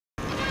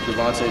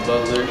Devonte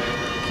Butler,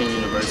 King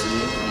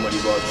University. I'm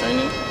Muddy Ball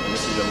Training, and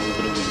this is your move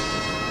of the week.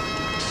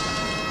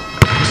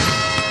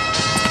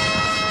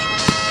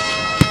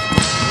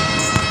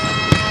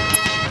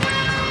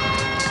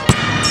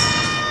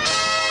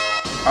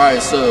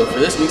 Alright, so for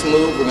this week's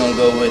move, we're going to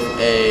go with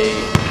a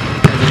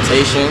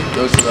hesitation,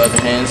 go to the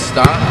other hand,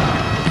 stop,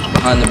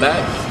 behind the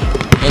back,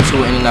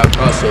 into an in and out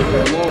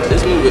crossover.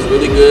 This move is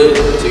really good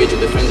to get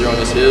your defender on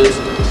his heels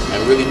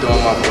and really throw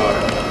him off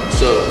guard.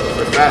 So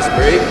for fast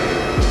break,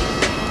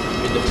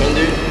 your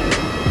defender,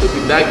 he'll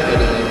be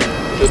backpedaling,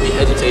 he'll be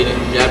hesitating,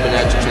 jabbing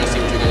at you, trying to see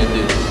what you're going to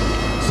do.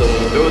 So when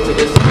you throw it to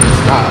this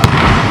stop,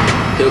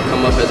 he'll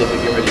come up as if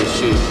you're getting ready to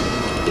shoot.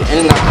 The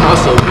in and out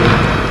crossover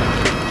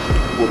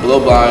will blow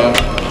by him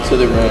to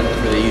the rim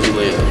for the easy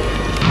layup.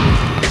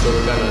 So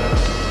we're gonna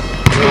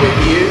throw it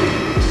here,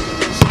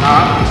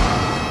 stop,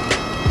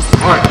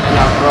 or and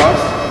out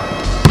cross,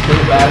 to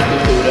the basket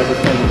to whatever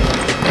finish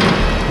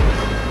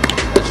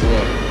that you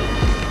want.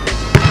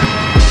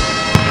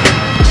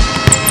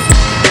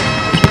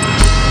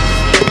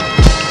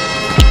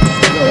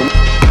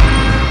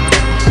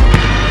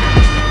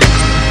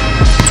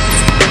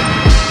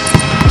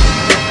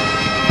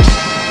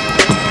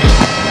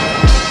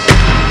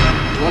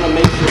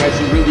 That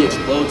you really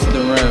explode to the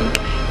rim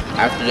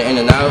after the in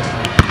and out,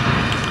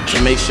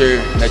 and make sure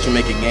that you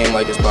make a game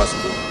like it's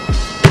possible.